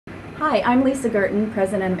Hi, I'm Lisa Guertin,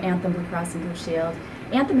 President of Anthem Blue Cross and Blue Shield.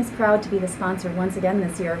 Anthem is proud to be the sponsor once again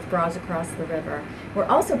this year of Bras Across the River. We're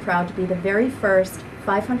also proud to be the very first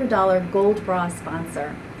 $500 Gold Bra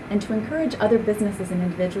sponsor. And to encourage other businesses and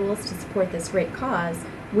individuals to support this great cause,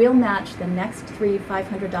 we'll match the next 3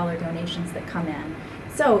 $500 donations that come in.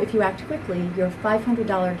 So if you act quickly, your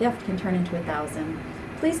 $500 gift can turn into $1,000.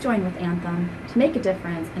 Please join with Anthem to make a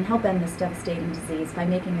difference and help end this devastating disease by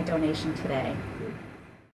making a donation today.